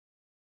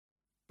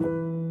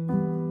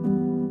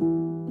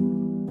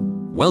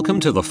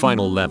Welcome to the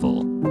final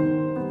level.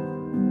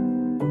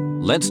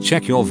 Let's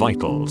check your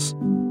vitals.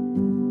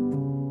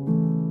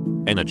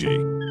 Energy.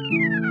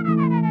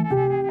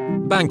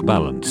 Bank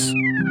balance.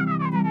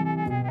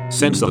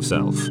 Sense of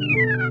self.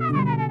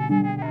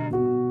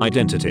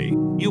 Identity.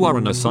 You are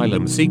an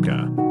asylum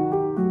seeker.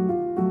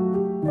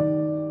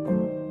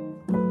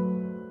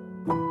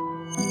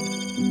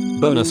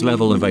 Bonus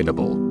level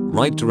available.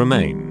 Right to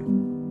remain.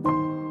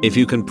 If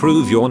you can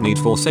prove your need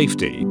for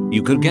safety,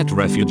 you could get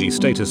refugee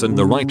status and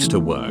the right to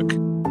work.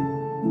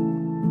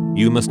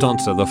 You must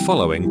answer the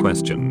following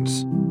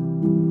questions.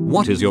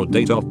 What is your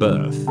date of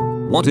birth?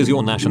 What is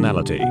your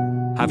nationality?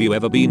 Have you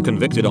ever been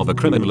convicted of a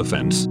criminal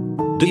offense?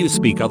 Do you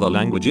speak other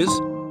languages?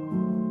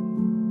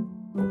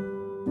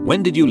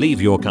 When did you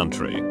leave your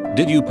country?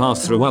 Did you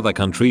pass through other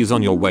countries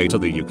on your way to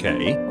the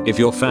UK? If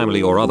your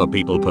family or other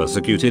people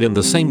persecuted in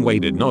the same way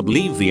did not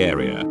leave the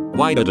area,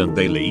 why didn't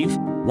they leave?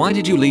 Why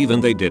did you leave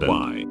and they didn't?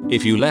 Why?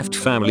 If you left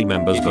family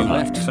members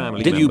behind,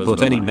 did you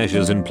put any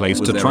measures in place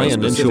to try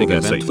and ensure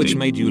their safety? Which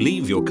made you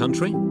leave your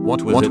country?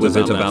 What was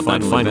it about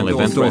that final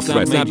event or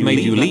threat that made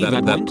you leave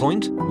at that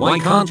point? Why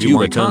can't you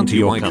return to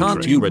your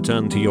country?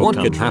 What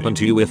could happen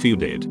to you if you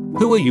did?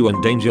 Who are you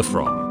in danger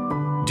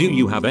from? Do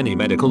you have any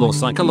medical or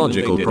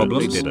psychological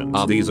problems?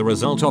 Are these a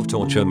result of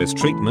torture,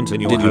 mistreatment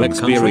in your home country? Did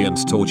you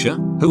experience torture?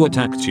 Who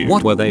attacked you?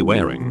 What were they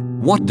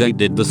wearing? What date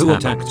did this happen? Who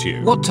attacked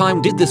you? What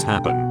time did this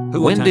happen?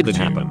 When did it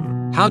happen?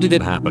 How did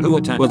it happen? Who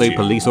attacked you? Were they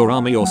police or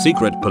army or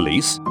secret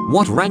police?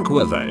 What rank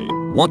were they?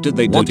 What did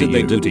they do to you? What did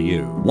they do to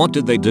you? What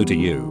did they do to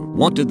you?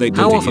 What did they do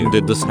to you? How often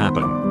did this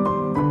happen?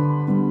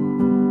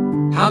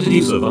 How did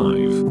you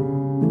survive?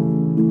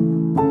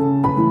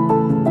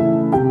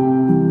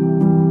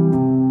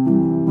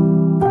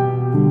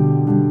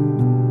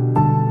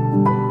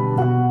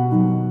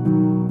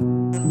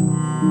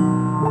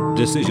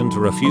 Decision to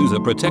refuse a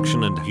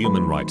protection and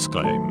human rights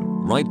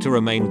claim. Right to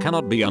remain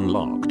cannot be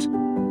unlocked.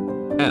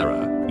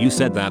 Error. You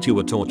said that you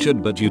were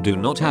tortured but you do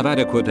not have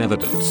adequate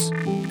evidence.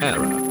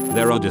 Error.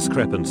 There are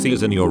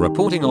discrepancies in your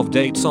reporting of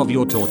dates of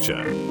your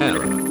torture.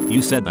 Error.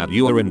 You said that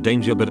you are in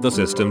danger but the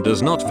system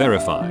does not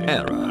verify.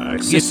 Error.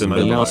 System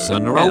error.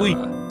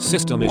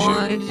 System issue.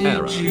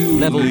 Error.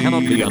 Level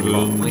cannot be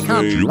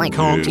unlocked. Why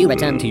can't you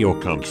return to your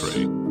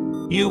country?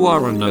 You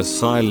are an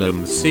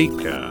asylum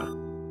seeker.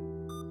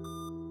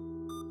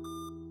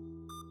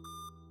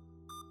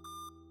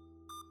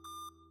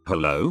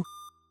 Hello?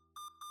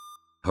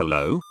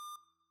 Hello?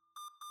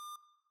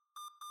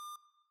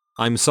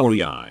 I'm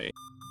sorry,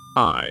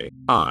 I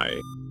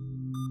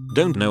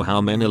don't know how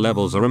many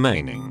levels are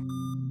remaining.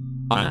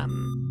 I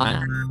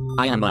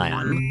am.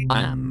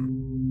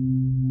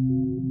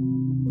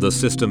 The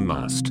system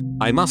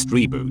I must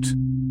reboot.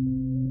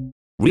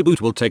 Reboot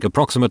will take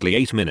approximately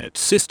 8 minutes.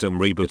 System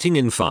rebooting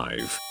in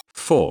 5,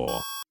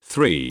 4,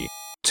 3,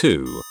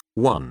 2,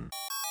 1.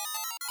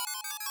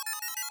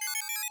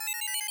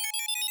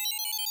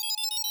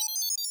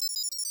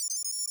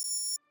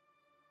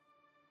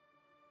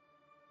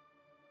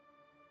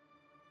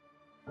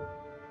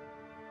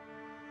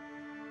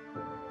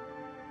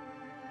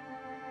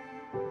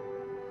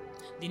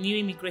 The new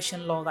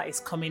immigration law that is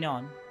coming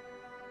on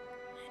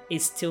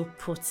is still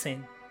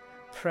putting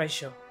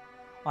pressure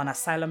on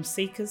asylum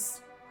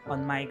seekers,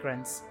 on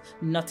migrants.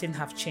 Nothing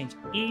have changed.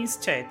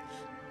 Instead,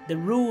 the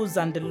rules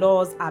and the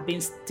laws are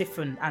being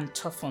stiffened and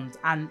toughened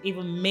and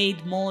even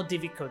made more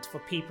difficult for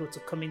people to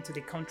come into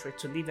the country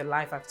to live a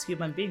life as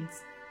human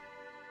beings.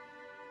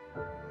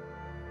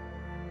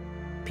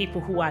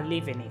 People who are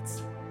living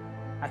it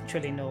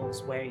actually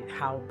knows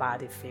how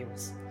bad it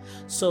feels.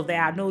 So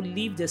there are no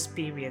lived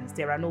experience,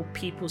 there are no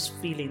people's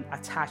feeling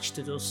attached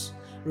to those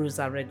rules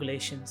and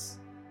regulations.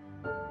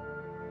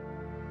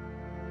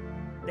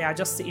 They are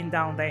just sitting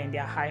down there in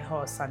their high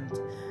horse and,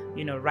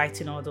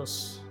 writing all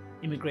those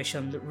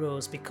immigration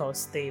rules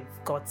because they've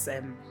got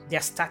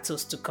their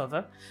status to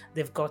cover.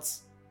 They've got,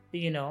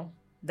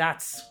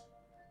 that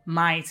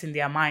might in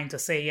their mind to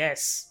say,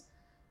 yes,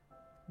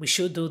 we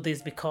should do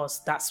this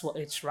because that's what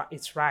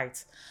it's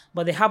right.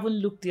 But they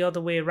haven't looked the other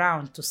way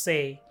around to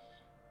say,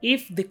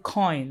 if the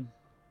coin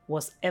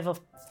was ever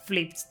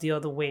flipped the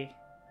other way,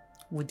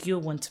 would you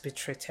want to be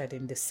treated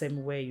in the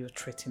same way you're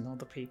treating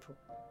other people?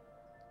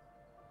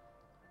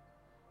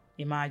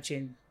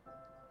 Imagine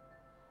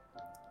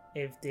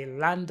if the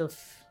land of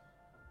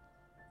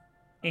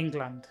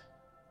England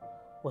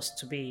was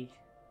to be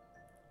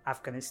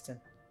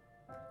Afghanistan.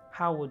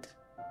 How would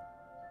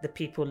the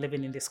people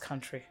living in this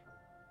country,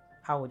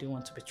 how would you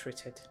want to be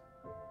treated?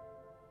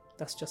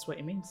 That's just what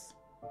it means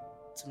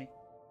to me.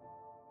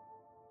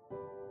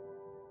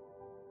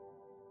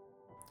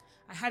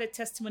 I had a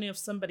testimony of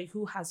somebody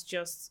who has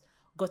just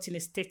gotten a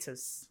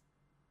status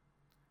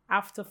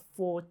after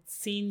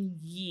 14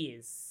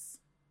 years.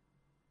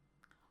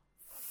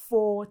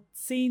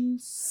 14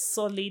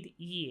 solid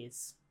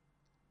years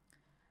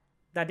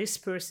that this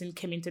person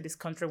came into this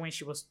country when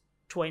she was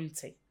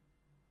 20.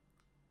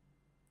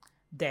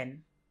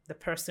 Then the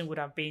person would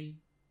have been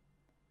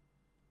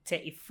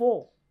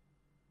 34.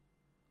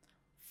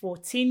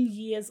 14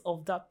 years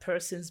of that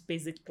person's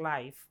basic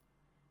life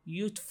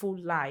youthful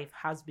life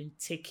has been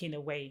taken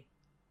away.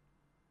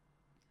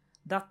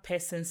 That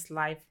person's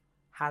life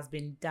has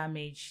been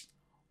damaged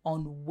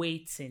on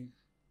waiting,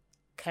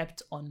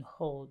 kept on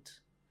hold,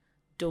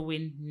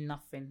 doing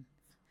nothing.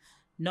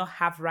 Not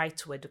have right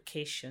to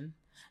education,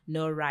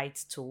 no right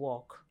to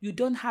work. You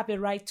don't have a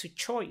right to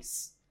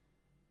choice.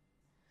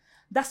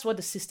 That's what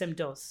the system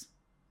does.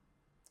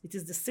 It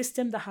is the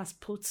system that has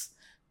put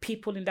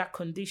people in that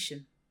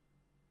condition.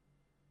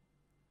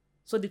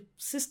 So the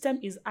system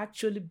is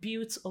actually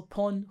built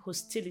upon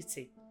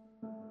hostility.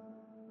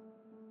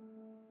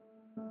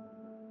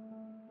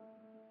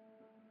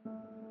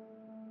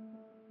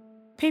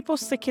 People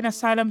seeking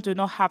asylum do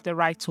not have the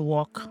right to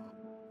work.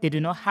 They do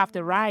not have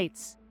the right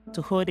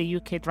to hold a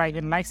UK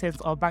driving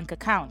license or bank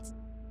account.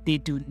 They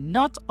do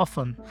not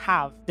often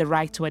have the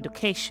right to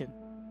education.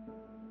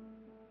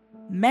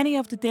 Many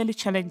of the daily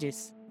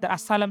challenges that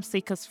asylum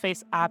seekers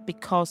face are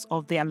because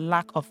of their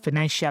lack of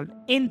financial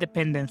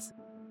independence.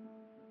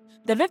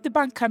 The Leave the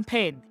Bank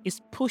campaign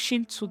is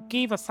pushing to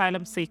give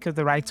asylum seekers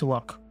the right to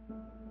work.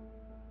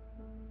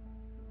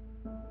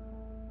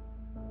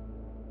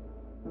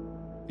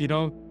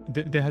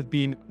 There has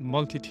been a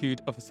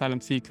multitude of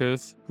asylum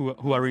seekers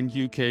who are in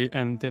UK,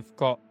 and they've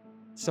got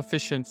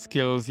sufficient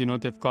skills.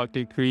 They've got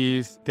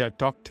degrees, they're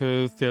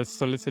doctors, they're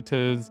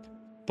solicitors.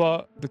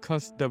 But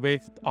because the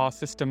way our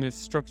system is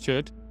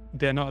structured,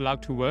 they're not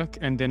allowed to work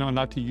and they're not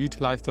allowed to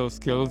utilize those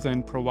skills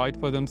and provide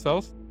for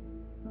themselves.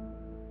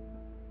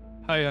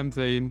 Hi, I'm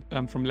Zain.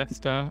 I'm from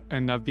Leicester,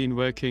 and I've been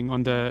working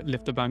on the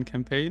Lift the Ban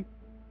campaign.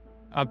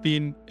 I've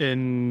been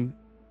in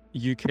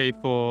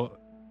UK for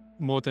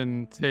more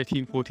than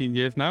 13, 14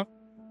 years now.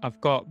 I've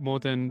got more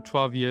than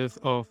 12 years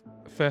of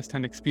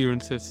first-hand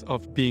experiences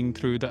of being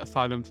through the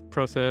asylum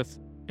process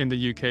in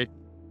the UK.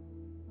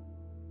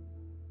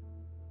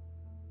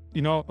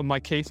 My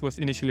case was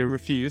initially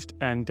refused,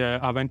 and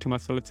I went to my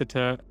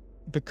solicitor.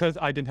 Because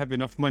I didn't have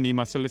enough money,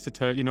 my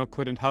solicitor,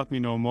 couldn't help me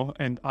no more,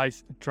 and I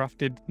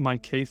drafted my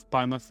case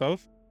by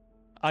myself.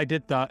 I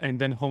did that, and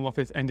then Home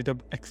Office ended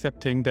up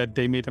accepting that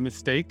they made a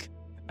mistake,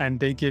 and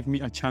they gave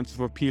me a chance of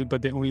appeal,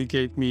 but they only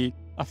gave me,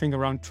 I think,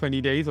 around 20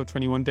 days or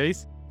 21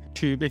 days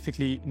to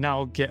basically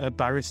now get a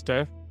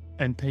barrister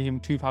and pay him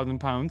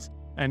 £2,000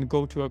 and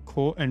go to a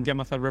court and get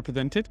myself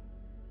represented.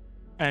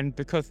 And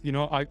because,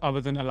 I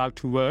wasn't allowed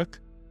to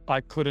work,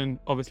 I couldn't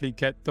obviously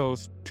get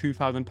those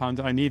 £2,000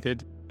 I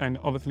needed. And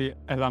obviously,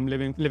 as I'm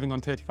living on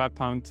 £35,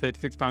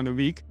 £36 a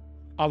week,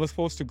 I was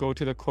forced to go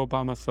to the court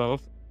by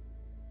myself.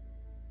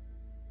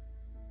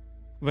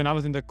 When I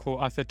was in the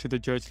court, I said to the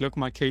judge, look,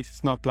 my case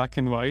is not black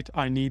and white.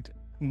 I need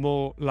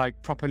more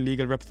proper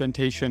legal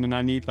representation, and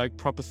I need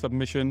proper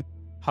submission.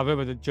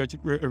 However, the judge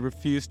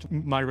refused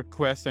my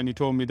request, and he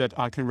told me that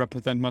I can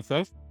represent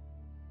myself.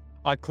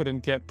 I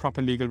couldn't get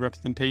proper legal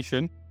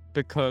representation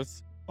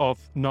because of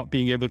not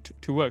being able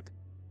to work.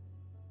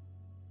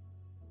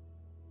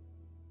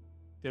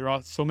 There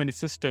are so many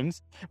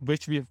systems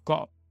which we've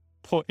got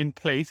put in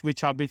place,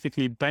 which are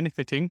basically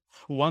benefiting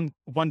one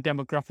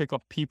demographic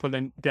of people,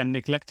 and they're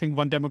neglecting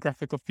one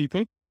demographic of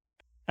people.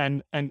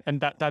 And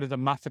that is a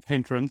massive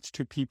hindrance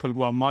to people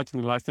who are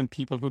marginalized and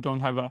people who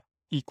don't have an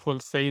equal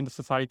say in the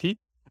society.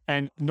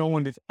 And no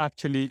one is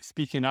actually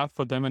speaking out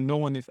for them, and no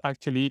one is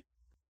actually,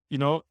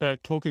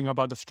 talking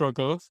about the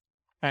struggles.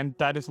 And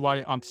that is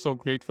why I'm so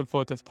grateful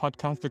for this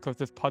podcast, because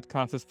this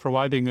podcast is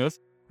providing us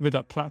with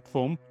a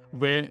platform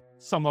where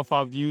some of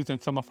our views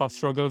and some of our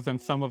struggles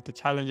and some of the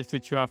challenges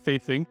which you are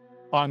facing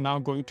are now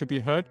going to be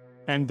heard.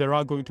 And there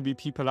are going to be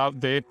people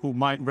out there who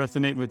might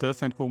resonate with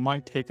us and who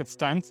might take a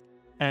stance.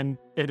 And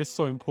it is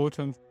so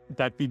important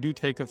that we do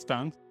take a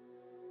stance.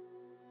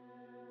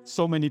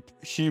 So many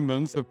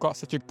humans have got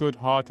such a good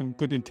heart and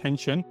good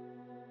intention.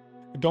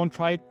 Don't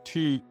try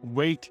to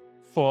wait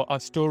for a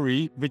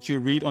story which you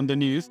read on the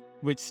news,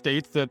 which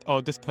states that,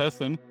 this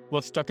person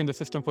was stuck in the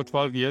system for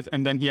 12 years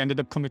and then he ended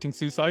up committing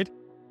suicide.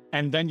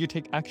 And then you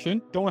take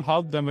action. Don't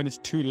help them when it's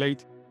too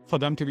late for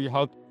them to be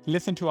helped.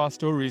 Listen to our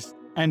stories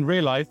and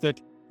realize that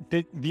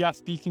we are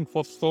speaking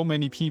for so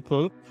many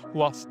people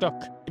who are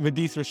stuck with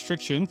these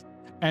restrictions,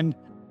 and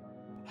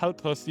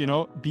help us,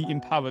 be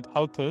empowered.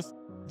 Help us.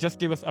 Just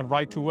give us a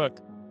right to work.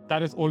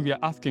 That is all we are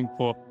asking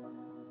for.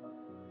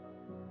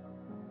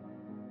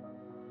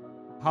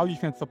 How you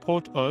can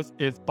support us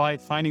is by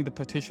signing the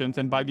petitions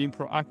and by being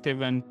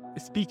proactive and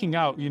speaking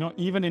out,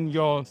 even in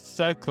your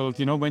circles,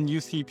 when you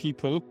see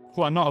people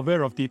who are not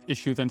aware of these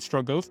issues and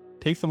struggles,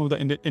 take some of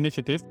the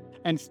initiatives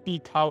and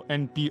speak out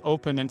and be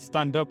open and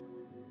stand up.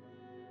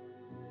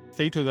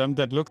 Say to them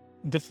that, look,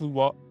 this is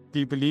what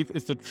we believe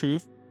is the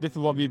truth. This is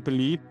what we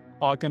believe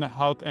are going to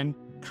help and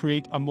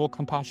create a more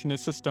compassionate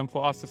system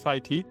for our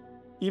society.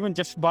 Even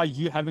just by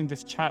you having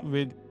this chat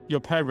with your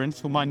parents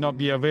who might not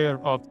be aware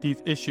of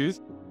these issues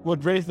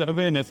would raise the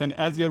awareness. And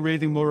as you're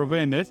raising more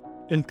awareness,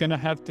 it's going to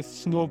have this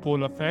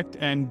snowball effect.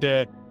 And,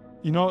 it's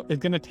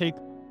going to take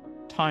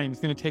time.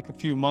 It's going to take a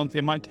few months.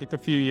 It might take a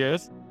few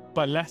years.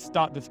 But let's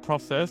start this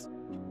process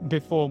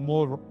before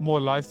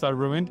more lives are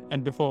ruined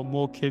and before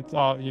more kids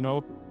are,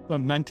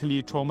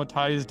 mentally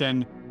traumatized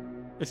and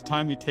It's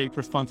time we take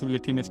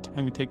responsibility and it's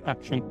time we take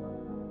action.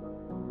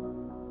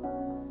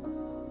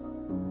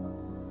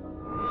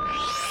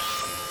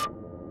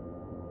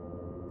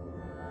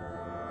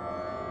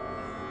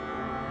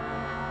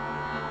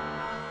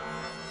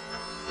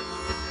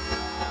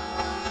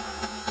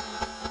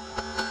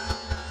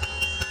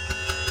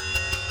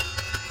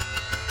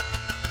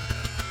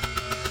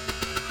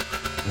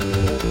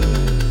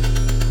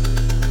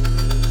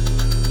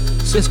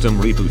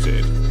 System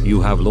rebooted. You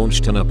have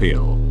launched an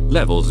appeal.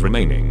 Levels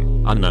remaining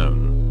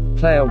unknown.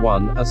 Player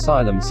 1,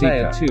 asylum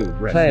seeker. Player 2,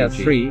 refugee. Player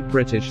 3,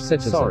 British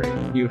citizen. Sorry.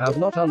 You have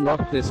not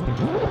unlocked this.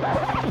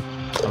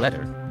 A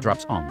letter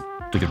drops on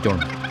to your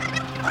doormat.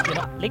 You're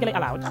not legally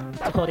allowed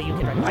to hold a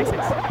UK driving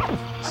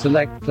license.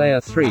 Select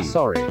player 3.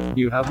 Sorry.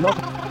 You have not.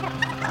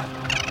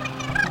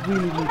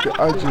 Really need to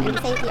argue. And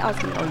say he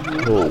asked me, Are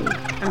you home?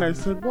 And I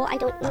said, well, I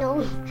don't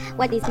know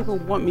what these people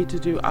want me to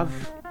do.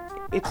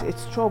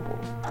 It's trouble.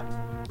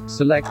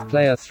 Select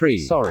player 3.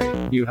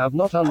 Sorry. You have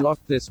not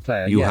unlocked this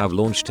player You yet. have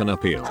launched an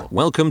appeal.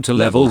 Welcome to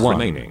level 1.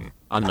 Remaining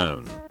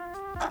unknown.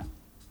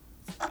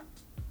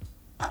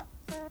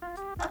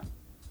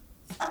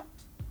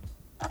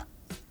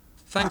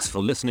 Thanks for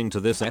listening to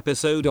this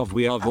episode of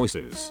We Are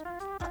Voices.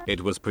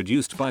 It was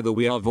produced by the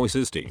We Are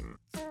Voices team.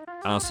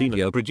 Our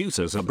senior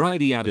producers are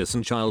Bridey,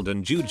 Addison-Child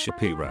and Jude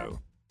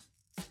Shapiro.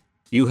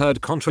 You heard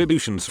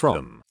contributions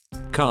from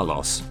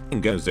Carlos,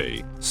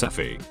 Ngozi,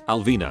 Safi,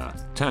 Alvina,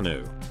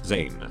 Tanu,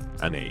 Zain,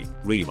 Annie,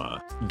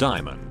 Rima,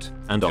 Diamond,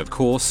 and of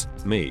course,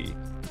 me.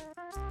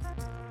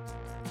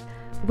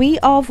 We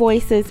Are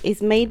Voices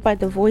is made by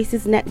the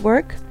Voices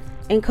Network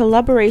in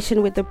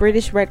collaboration with the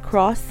British Red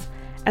Cross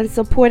and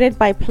supported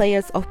by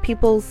players of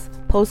People's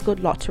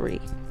Postcode Lottery.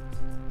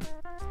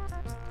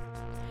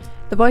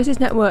 The Voices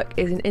Network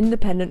is an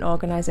independent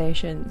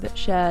organisation that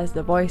shares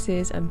the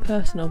voices and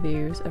personal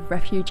views of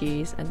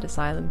refugees and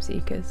asylum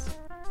seekers.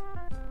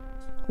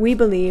 We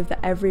believe that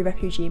every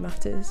refugee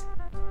matters.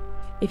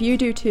 If you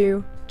do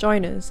too,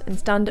 join us and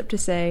stand up to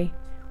say,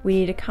 we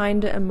need a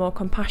kinder and more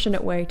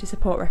compassionate way to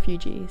support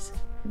refugees.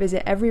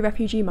 Visit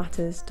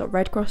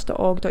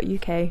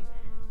everyrefugeematters.redcross.org.uk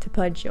to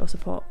pledge your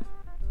support.